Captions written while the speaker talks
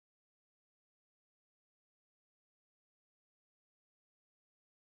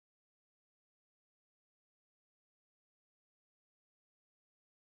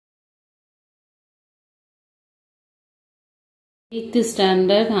8th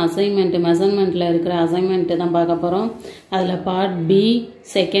standard assignment measurement la irukra assignment தான் பார்க்க போறோம். அதுல part B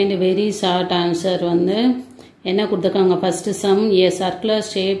second very short answer வந்து என்ன கொடுத்திருக்காங்க. first sum a circular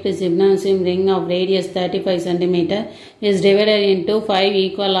shaped gymnasium ring of radius 35 cm is divided into 5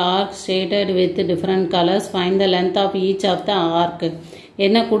 equal arcs shaded with different colors. Find the length of each of the arc.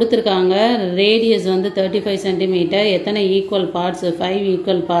 என்ன கொடுத்திருக்காங்க, radius வந்து 35 cm, எத்தனை equal parts, 5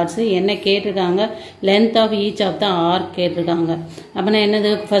 equal parts, என்ன கேட்டிருக்காங்க, length of each of the arc கேட்டிருக்காங்க. அப்படின்னா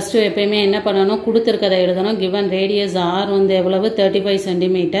என்னது, first எப்பயுமே என்ன பண்ணணும், கொடுத்துருக்கதை எழுதணும். கிவன் ரேடியஸ் ஆர் வந்து எவ்வளவு 35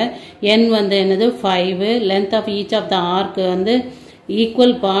 cm, என் வந்து என்னது 5, length of each of the arc வந்து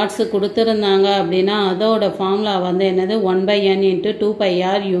ஈக்குவல் பார்ட்ஸ் கொடுத்துருந்தாங்க அப்படின்னா அதோட ஃபார்முலா வந்து என்னது 1/n ×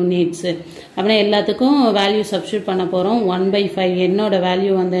 2πr யூனிட்ஸ். அப்படின்னா எல்லாத்துக்கும் வேல்யூ சப்ஸ்டியூட் பண்ண போகிறோம். 1/5 என்னோட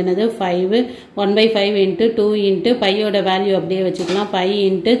வேல்யூ வந்து என்னது 5, 1/5 × 2 × பையோட வேல்யூ அப்படியே வச்சுக்கலாம், பை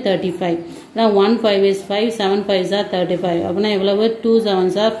 × 35. 1 5 is 5, 7 5s are 35. அப்படின்னா எவ்வளவு 2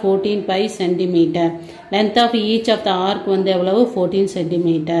 7s are 14 pi centimeter. Length of each of the arc வந்து எவ்வளவு 14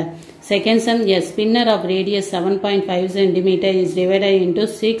 centimeter. Second sum, a spinner of radius 7.5 cm is divided into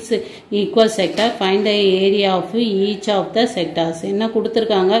 6 equal sectors. Find the area of each of the sectors. என்ன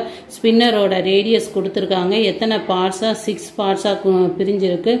கொடுத்திருக்காங்க, ஸ்பின்னரோட radius கொடுத்திருக்காங்க, எத்தனை பார்ட்ஸா 6 பார்ட்ஸா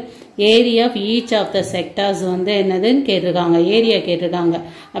பிரிஞ்சிருக்கு. Area of each of the sectors வந்து என்னதுன்னு கேட்டிருக்காங்க, area கேட்டிருக்காங்க.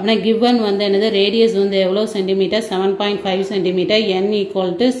 அப்படின்னா கிவன் வந்து என்னது, ரேடியஸ் வந்து எவ்வளோ சென்டிமீட்டர் 7.5 சென்டிமீட்டர், n =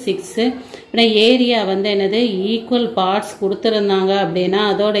 6. அப்படின்னா ஏரியா வந்து என்னது ஈக்குவல் பார்ட்ஸ் கொடுத்துருந்தாங்க அப்படின்னா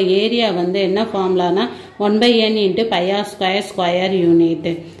அதோட ஏரியா வந்து என்ன ஃபார்முலானா 1/n × πr² ஸ்கொயர்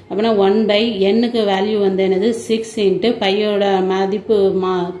யூனிட். அப்படின்னா 1/nக்கு வேல்யூ வந்து என்னது 6 × பையோட மதிப்பு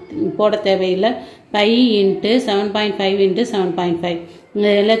போட தேவையில்லை, பை × 7.5 × 7.5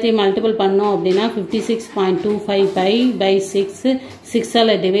 எல்லாத்தையும் மல்டிபிள் பண்ணோம் அப்படின்னா 56.25 பை 6,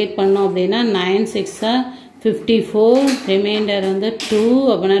 6ஆல் டிவைட் பண்ணோம் அப்படின்னா 9 6 54, ரிமைண்டர் வந்து 2,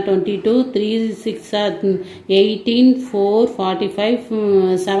 அப்படின்னா 22, 3 6 18, 4 45,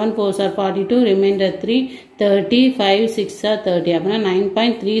 7 4 42, ரிமைண்டர் 3 30, 5 6 30, அப்படின்னா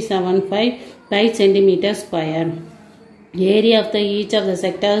 9.375 by centimeter square. Area of the each of the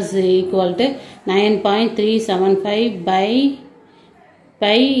sectors equal to 9.375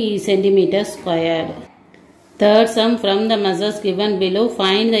 by centimeter square. Third sum, from the measures given below,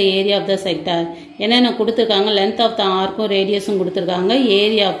 find the area of the sector. என்னென்ன கொடுத்துருக்காங்க, length of the ஆர்க்கும் ரேடியஸும் கொடுத்துருக்காங்க,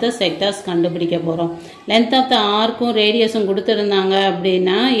 area of the sectors கண்டுபிடிக்க போகிறோம். Length of the ஆர்க்கும் ரேடியஸும் கொடுத்துருந்தாங்க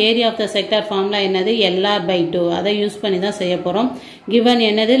அப்படின்னா area of the sector formula என்னது LR/2, அதை யூஸ் பண்ணி தான் செய்ய போகிறோம். கிவன்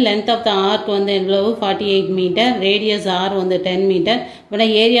என்னது, லென்த் ஆஃப் த ஆர்க் வந்து எவ்வளவு 48 மீட்டர், ரேடியஸ் ஆர் வந்து 10 மீட்டர். அப்படின்னா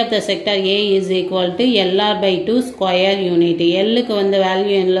area of the sector A is equal to LR/2 square unit. எல்லுக்கு வந்து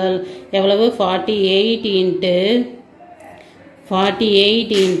வேல்யூ எவ்வளவு 48 ×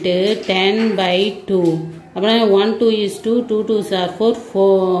 10/2. அப்படின்னா 1 2 is 2, 2 2s are 4,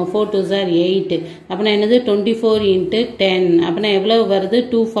 4 2s are 8. அப்படின்னா என்னது 24 × 10. அப்படின்னா எவ்வளவு வருது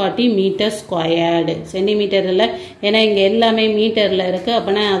 240 மீட்டர் ஸ்கொயர்டு. சென்டிமீட்டர் இல்லை, ஏன்னா இங்கே எல்லாமே மீட்டரில் இருக்குது.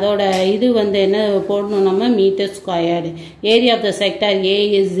 அப்படின்னா அதோட இது வந்து என்ன போடணும் நம்ம, metre squared. Area of the sector A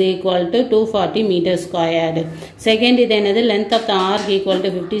is equal to 240 metre squared. Second இது என்னது, length of the arc equal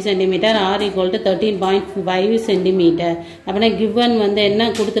to 50 centimetre, R equal to 13.5 centimetre. அப்படின்னா கிவன் வந்து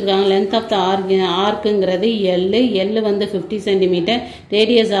என்ன கொடுத்துருக்காங்க, லென்த் ஆஃப் த ஆர்க்குங்கிறது எல் வந்து 50 சென்டிமீட்டர்,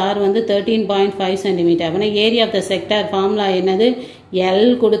 ரேடியஸ் ஆர் வந்து 13.5 centimetre. அப்படின்னா area of the sector formula என்னது, எல்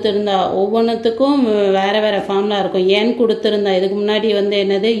கொடுத்துருந்தா ஒவ்வொன்றுத்துக்கும் வேற வேற ஃபார்முலா இருக்கும். என் கொடுத்துருந்தா இதுக்கு முன்னாடி வந்து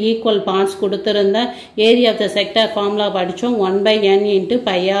என்னது ஈக்குவல் பார்ட்ஸ் கொடுத்துருந்தா area of the sector formula படித்தோம், 1/n ×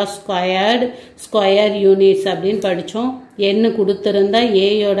 πr² ஸ்கொயர் யூனிட்ஸ் அப்படின்னு படித்தோம். என்ன கொடுத்துருந்தா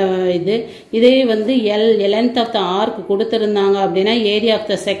ஏயோட இதே வந்து லென்த் ஆஃப் த ஆர்க் கொடுத்துருந்தாங்க அப்படின்னா ஏரியா ஆஃப்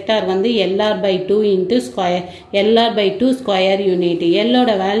த செக்டார் வந்து LR/2 ஸ்கொயர் யூனிட். எல்லோட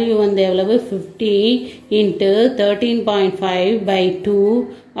வேல்யூ வந்து எவ்வளவு 50 × 13.5/2.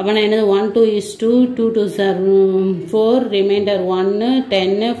 அப்படின்னா என்னது 1 2 is 2, 2 2s are 4, reminder 1,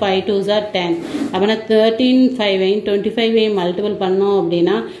 10, 5 2s are 10. அப்படின்னா 13 5 25 மல்டிபிள் பண்ணோம்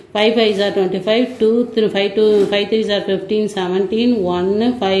அப்படின்னா 5 5s are 25, 2 5 3s are 15, 17, 1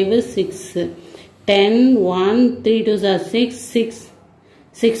 5 6, 10, 1 3 2s are 6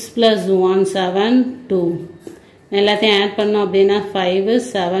 6 plus 1 7 2. எல்லாத்தையும் ஆட் பண்ணோம் அப்படின்னா 5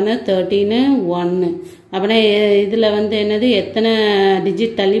 7 13 1. அப்படின்னா இதில் வந்து என்னது எத்தனை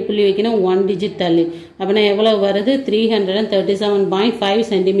டிஜிட் தள்ளி புள்ளி வைக்கணும், 1 டிஜிட் தள்ளி. அப்படின்னா எவ்வளோ வருது 337.5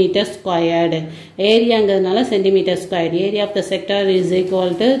 centimetre squared. ஏரியாங்கிறதுனால centimetre squared. Area of the sector is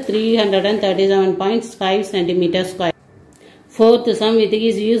equal to 337.5 centimetre square. Fourth sum, with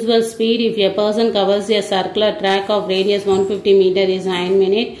his usual speed, if a person covers a circular track of radius 150 meter is 9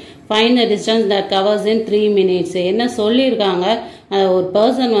 minutes, find the distance that covers in 3 minutes. என்ன சொல்லியிருக்காங்க, ஒரு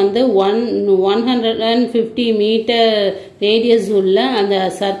person வந்து 150 metre radius உள்ள அந்த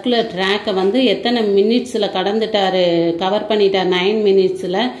circular ட்ராக்கை வந்து எத்தனை மினிட்ஸில் கடந்துட்டாரு, கவர் பண்ணிட்டார் 9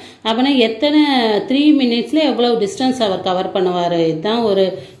 மினிட்ஸில். அப்படின்னா எத்தனை 3 மினிட்ஸில் எவ்வளவு டிஸ்டன்ஸ் அவர் கவர் பண்ணுவார். இதுதான் ஒரு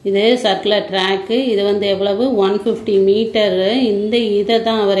இது சர்க்குலர் ட்ராக்கு. இது வந்து எவ்வளவு 150 மீட்டரு. இந்த இதை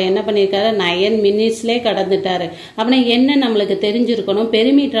தான் அவர் என்ன பண்ணியிருக்காரு, 9 மினிட்ஸ்லேயே கடந்துட்டாரு. அப்படின்னா என்ன நம்மளுக்கு தெரிஞ்சிருக்கணும்,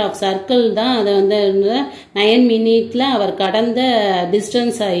 பெரிமீட்டர் ஆஃப் சர்க்கிள் தான் அதை வந்து 9 மினிட்ல அவர் கடந்த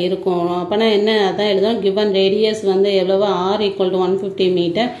டிஸ்டன்ஸாக இருக்கும். அப்போனா என்ன அதான் எழுதும், கிவன் ரேடியஸ் வந்து எவ்வளவு r = 150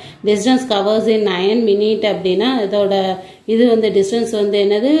 மீட்டர், டிஸ்டன்ஸ் கவர்ஸ் இன் 9 மினிட் அப்படின்னா இதோட இது வந்து டிஸ்டன்ஸ் வந்து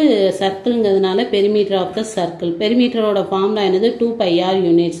என்னது சர்க்கிள்ங்கிறதுனால perimeter of the circle. பெரிமீட்டரோட formula என்னது 2πr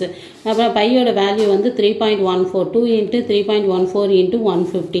யூனிட்ஸ். அப்புறம் பையோட வேல்யூ வந்து 3.14, 2 × 3.14 ×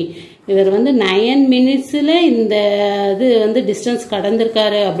 150. இவர் வந்து 9 மினிட்ஸில் இந்த இது வந்து டிஸ்டன்ஸ்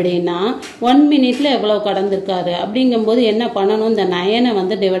கடந்திருக்காரு அப்படின்னா 1 மினிட்ல எவ்வளோ கடந்திருக்காரு அப்படிங்கும்போது என்ன பண்ணணும், இந்த 9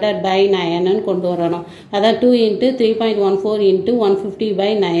 வந்து டிவைடட் பை 9 கொண்டு வரணும். அதான் 2 × 3.14 ×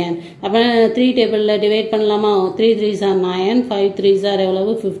 150/9. அப்புறம் 3 டேபிளில் டிவைட் பண்ணலாமா, 3 3s are 9, 5 3s are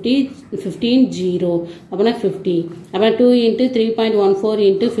எவ்வளவு 50, 15 0 அப்படின்னா 50. அப்புறம் 2 × 3.14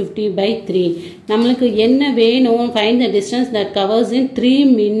 × 50/3. நம்மளுக்கு என்ன வேணும், find the distance that covers in 3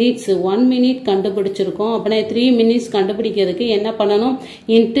 minutes. 1 minute கண்டுபிடிச்சிருக்கோம். அப்படின்னா 3 மினிட்ஸ் கண்டுபிடிக்கிறதுக்கு என்ன பண்ணணும்,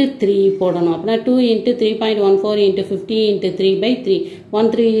 × 3 போடணும். அப்படின்னா 2 × 3.14 × 50 × 3/3. 1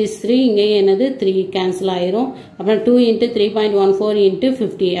 3 is 3, இங்கே என்னது 3 கேன்சல் ஆயிரும். அப்புறம் 2 × 3.14 ×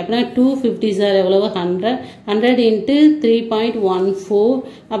 50. அப்படின்னா 2 50s are எவ்வளவு 100, 100 × 3.14.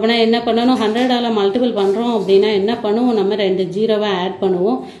 அப்படின்னா என்ன பண்ணணும், 100ஆல் மல்டிபிள் பண்ணுறோம் அப்படின்னா என்ன பண்ணுவோம், நம்ம 2 ஜீரோவை ஆட்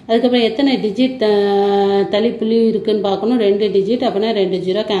பண்ணுவோம். அதுக்கப்புறம் எத்தனை டிஜிட் தள்ளிப்புள்ளி இருக்குன்னு பார்க்கணும், 2 டிஜிட். அப்படின்னா 2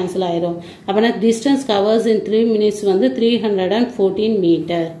 ஜீரோ கேன்சல் ஆயிரும். அப்படின்னா டிஸ்டன்ஸ் கவர்ஸ் இன் 3 மினிட்ஸ் வந்து 314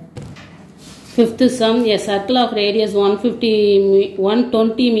 metre. Fifth sum, a circle of radius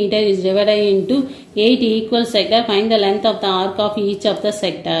 120 meter is divided into 8 equal sectors. Find the length of the arc of each of the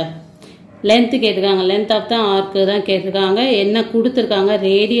sector. Length கேட்டிருக்காங்க, length of the ஆர்க்கு தான் கேட்டிருக்காங்க. என்ன கொடுத்துருக்காங்க,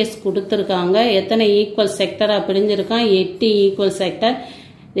 radius கொடுத்துருக்காங்க. எத்தனை equal செக்டராக பிரிஞ்சிருக்கான், 8 equal sector.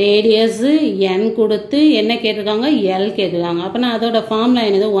 Radius n கொடுத்து என்ன கேட்டிருக்காங்க, l கேட்டிருக்காங்க. அப்போனா அதோட ஃபார்முலா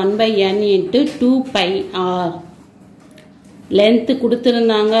என்னது, 1/n × 2πr. லென்த்து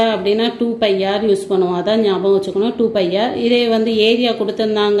கொடுத்துருந்தாங்க அப்படின்னா 2πr யூஸ் பண்ணுவோம், அதான் ஞாபகம் வச்சுக்கணும் 2πr. இதே வந்து ஏரியா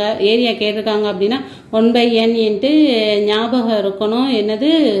கொடுத்துருந்தாங்க, ஏரியா கேட்டிருக்காங்க அப்படின்னா 1/n × ஞாபகம் இருக்கணும்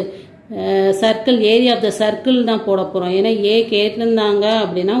என்னது circle, area of the circle தான் போட போகிறோம். ஏன்னா ஏ கேட்டிருந்தாங்க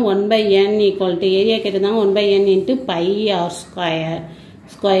அப்படின்னா 1/n = ஏரியா கேட்டிருந்தாங்க 1/n × πr²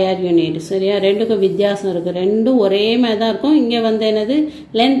 ஸ்கொயர் யூனிட். சரியா, ரெண்டுக்கும் வித்தியாசம் இருக்குது, ரெண்டும் ஒரே மாதிரி தான் இருக்கும். இங்கே வந்து என்னது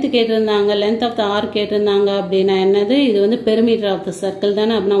லென்த் கேட்டிருந்தாங்க, லென்த் ஆஃப் த ஆர் கேட்டிருந்தாங்க அப்படின்னா என்னது, இது வந்து பெரிமீட்டர் ஆஃப் த சர்க்கிள்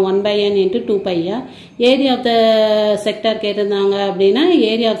தானே. அப்படின்னா 1/n × 2πr. Area of the sector கேட்டிருந்தாங்க அப்படின்னா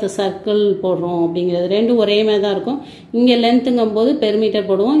ஏரியா ஆஃப் த சர்க்கிள் போடுறோம். அப்படிங்கிறது ரெண்டும் ஒரே மாதிரி தான் இருக்கும். இங்கே லென்த்துங்கும் போது பெரிமீட்டர்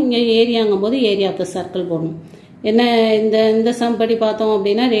போடுவோம், இங்கே ஏரியாங்கும் போது ஏரியா ஆஃப் த சர்க்கிள் போடணும். என்ன இந்த சம் படி பார்த்தோம்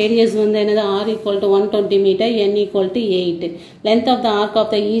அப்படின்னா ரேடியஸ் வந்து என்னது r = 120 metre, n = 8. Length of the arc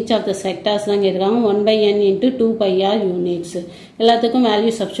of the each of the sectors தான் கேட்குறாங்க, 1/n × 2πr யூனிட்ஸ். எல்லாத்துக்கும்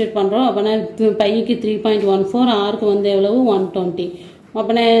வேல்யூ சப்ஸ்டியூட் பண்ணுறோம். அப்போனா பைக்கு 3.14, ஆர்க்கு வந்து எவ்வளவு 120.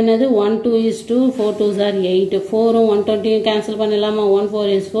 அப்போனா என்னது 1 2 is 2, 4 2s are 8, 4ம் 120 கேன்சல் பண்ணலாமா, 1 4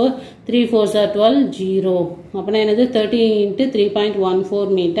 is 4, 3 4s are 12, 0. அப்போனா என்னது 30 ×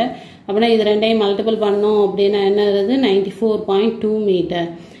 3.14 மீட்டர். அப்படின்னா இது ரெண்டையும் மல்டிபிள் பண்ணோம் அப்படின்னா என்னது 94.2 மீட்டர்.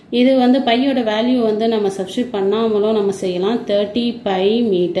 இது வந்து பையோட வேல்யூ வந்து நம்ம சப்ஸ்டியூட் பண்ணாமலும் நம்ம செய்யலாம், 30 π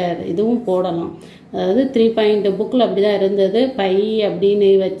மீட்டர் இதுவும் போடலாம். அதாவது 3 புக்கில் அப்படி தான் இருந்தது, பை அப்படின்னு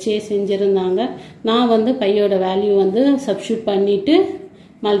வச்சே செஞ்சுருந்தாங்க. நான் வந்து பையோட வேல்யூ வந்து சப்ஸ்டியூட் பண்ணிவிட்டு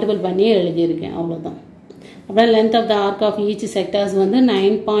மல்டிபிள் பண்ணி எழுதியிருக்கேன், அவ்வளோதான். அப்புறம் length of the arc of each sectors வந்து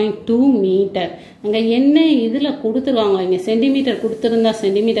 9.2 மீட்டர். அங்கே என்ன இதில் கொடுத்துருவாங்க, இங்கே சென்டிமீட்டர் கொடுத்துருந்தா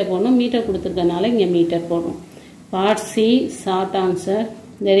சென்டிமீட்டர் போடணும், மீட்டர் கொடுத்துருக்கனால இங்கே மீட்டர் போடணும். Part C, short answer.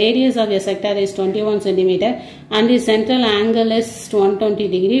 The radius of a sector is 21 cm and the central angle is 120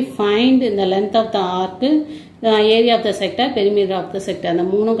 degree. Find the length of the arc, area of the sector, perimeter of the sector. அந்த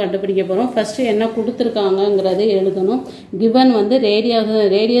மூணும் கண்டுபிடிக்க போகிறோம். First என்ன கொடுத்துருக்காங்கங்கிறது எழுதணும். Given வந்து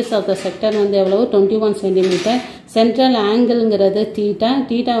radius of the sector வந்து எவ்வளவு 21 cm. Central ஆங்கிள்ங்கிறது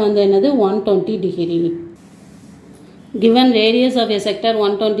theta வந்து என்னது 120 degree. Given radius of a sector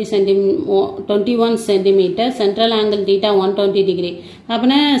 21 cm, central angle theta 120 degree.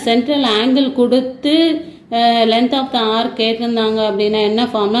 அப்பனா central angle கொடுத்து length of the arc கேட்டிருந்தாங்க அப்படின்னா என்ன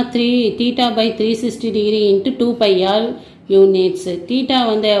ஃபார்ம்னா θ/360 degree into 2πr units. θ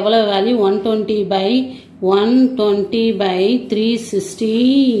வந்து எவ்வளவு value 120/2 120 by 360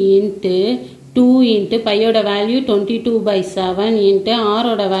 into 2 into pi ஓட வேல்யூ 22 by 7 into r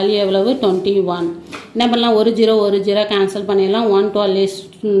ஓட வேல்யூ எவ்வளவு 21. என்ன பண்ணலாம், ஒரு ஜீரோ கேன்சல் பண்ணிடலாம். 112 is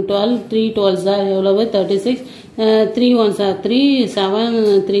 12, 3 12s are எவ்வளவு 36, 3 1s are 3, 7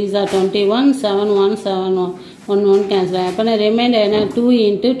 3s are 21, 7 1 7 1 cancel. அப்போ ரிமைண்டர் என்ன 2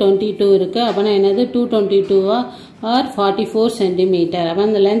 into 22 இருக்குது. அப்போ என்னது 222 or 44 centimeter. அப்போ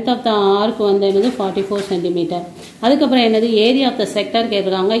அந்த லென்த் ஆஃப் த ஆர்க் வந்து என்னது 44 centimeter. அதுக்கப்புறம் என்னது ஏரியா ஆஃப் த செக்டர்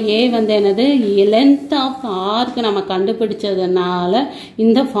கேட்டிருக்காங்க. ஏ வந்து என்னது லென்த் ஆஃப் ஆர்க் நம்ம கண்டுபிடிச்சதுனால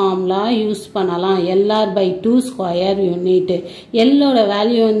இந்த ஃபார்முலா யூஸ் பண்ணலாம். LR/2 square unit. எல்லோட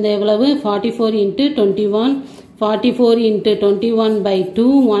வேல்யூ வந்து எவ்வளவு 44 into 21, 44 into 21 by 2,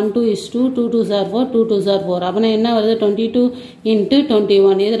 1 2 is 2, 2 2s are 4, 2 2s are 4. அப்போ என்ன வருது 22 into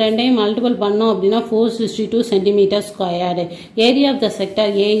 21. இது ரெண்டையும் மல்டிபிள் பண்ணோம் அப்படின்னா 462 centimeter squared. Area of the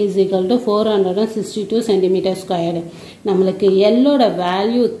sector A is equal to 462 centimeter squared. நம்மளுக்கு எல்லோட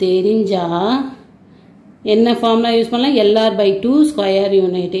வேல்யூ தெரிஞ்சா என்ன ஃபார்முலா யூஸ் பண்ணலாம், LR/2 ஸ்கொயர்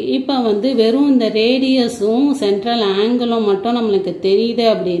யூனிட். இப்போ வந்து வெறும் இந்த ரேடியஸும் சென்ட்ரல் ஆங்கிளும் மட்டும் நம்மளுக்கு தெரியுது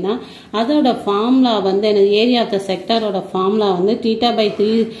அப்படின்னா அதோட ஃபார்முலா வந்து எனக்கு ஏரியா ஆஃப் த செக்டரோட ஃபார்முலா வந்து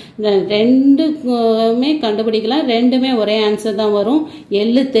θ/3 ரெண்டுமே கண்டுபிடிக்கலாம். ரெண்டுமே ஒரே ஆன்சர் தான் வரும்.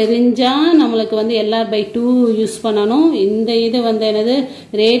 எல்லு தெரிஞ்சால் நம்மளுக்கு வந்து LR/2 யூஸ் பண்ணணும். இந்த இது வந்து என்னது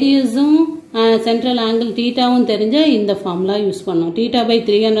ரேடியஸும் சென்ட்ரல் ஆங்கிள் தீட்டாவும் தெரிஞ்சால் இந்த ஃபார்முலா யூஸ் பண்ணோம்.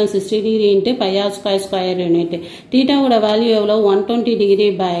 θ/360 degree into pi r square square unit. தீட்டாவோட value எவ்வளோ 120 degree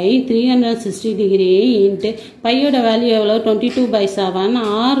by 360 degree into பையோட வேல்யூ எவ்வளோ 22 by 7,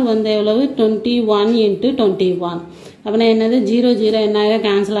 ஆர் வந்து எவ்வளவு 21 into 21. அப்படின்னா என்னது 0 0 என்ன ஆயிரும்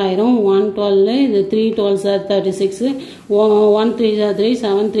கேன்சல் ஆயிரும். 112 இது 3 12s are 36, 1 3s are 3,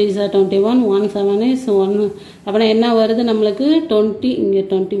 7 3s are 21, 1 7 is 1. அப்படின்னா என்ன வருது நம்மளுக்கு 20, இங்கே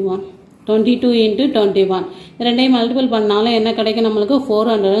 21, 22 into 21. ரெண்டையும் மல்டிபிள் பண்ணாலும் என்ன கிடைக்கும் நம்மளுக்கு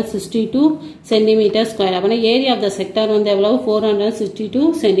 462 centimeter square. அப்படின்னா ஏரியா ஆஃப் த செக்டர் வந்து எவ்வளவு 462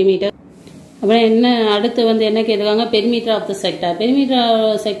 centimeter. அப்புறம் என்ன அடுத்து வந்து என்ன கேட்டிருக்காங்க perimeter of the sector.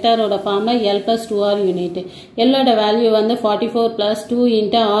 Perimeter செக்டரோட formula L+2R unit. எல்லோட value வந்து 44 + 2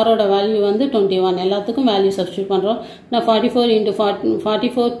 into ஆரோட வேல்யூ வந்து 21. எல்லாத்துக்கும் வேல்யூ சப்ஸ்டியூட் பண்ணுறோம். நான் 44 into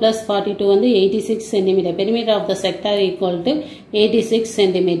 44 + 42 வந்து 86 centimeter. Perimeter of the sector equal to 86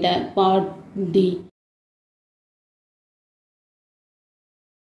 centimeter. Part D.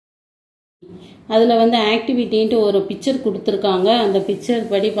 அதில் வந்து ஆக்டிவிட்டின்ட்டு ஒரு பிக்சர் கொடுத்துருக்காங்க. அந்த பிக்சர்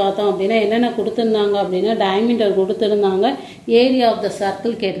படி பார்த்தோம் அப்படின்னா என்னென்ன கொடுத்துருந்தாங்க அப்படின்னா டயமீட்டர் கொடுத்துருந்தாங்க, ஏரியா ஆஃப் த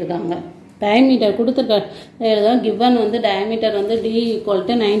சர்க்கிள் கேட்டிருக்காங்க. டயமீட்டர் கொடுத்துருக்க கிவன் வந்து டயமீட்டர் வந்து D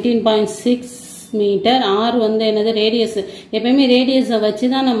 = 19.6 மீட்டர். ஆர் வந்து என்னது ரேடியஸ். எப்பயுமே ரேடியஸை வச்சு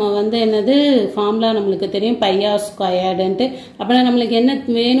தான் நம்ம வந்து என்னது ஃபார்முலா நம்மளுக்கு தெரியும் pi r ஸ்கொயர்டுன்ட்டு. அப்படின்னா நம்மளுக்கு என்ன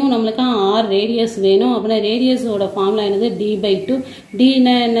வேணும், நம்மளுக்கு ஆர் ரேடியஸ் வேணும். அப்படின்னா ரேடியஸோட ஃபார்முலா என்னது D/2.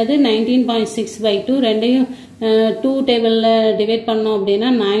 டின்னா என்னது 19.6/2. ரெண்டையும் 2 டேபிளில் டிவைட் பண்ணோம்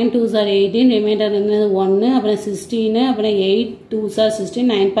அப்படின்னா 9 2s are 18, ரிமைண்டர் என்னது 1, அப்புறம் 16, அப்புறம் 8 2s are 16,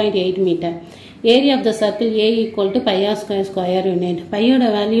 9.8 metre. Area of the circle A = pi r square square unit. பையோட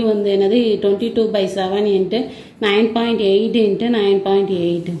வேல்யூ வந்து என்னது 22 by 7 into 9.8 into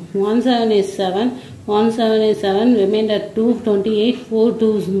 9.8. 17 is 7, 17 is 7, reminder 2, 28,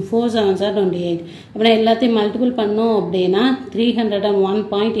 4 7s are 28. அப்படின்னா எல்லாத்தையும் மல்டிபிள் பண்ணோம் அப்படின்னா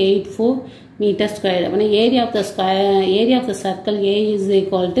 301.84 மீட்டர் ஸ்கொயர். அப்படின்னா area of the circle A is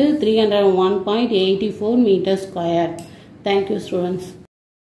equal to 301.84 metre square. Thank you students.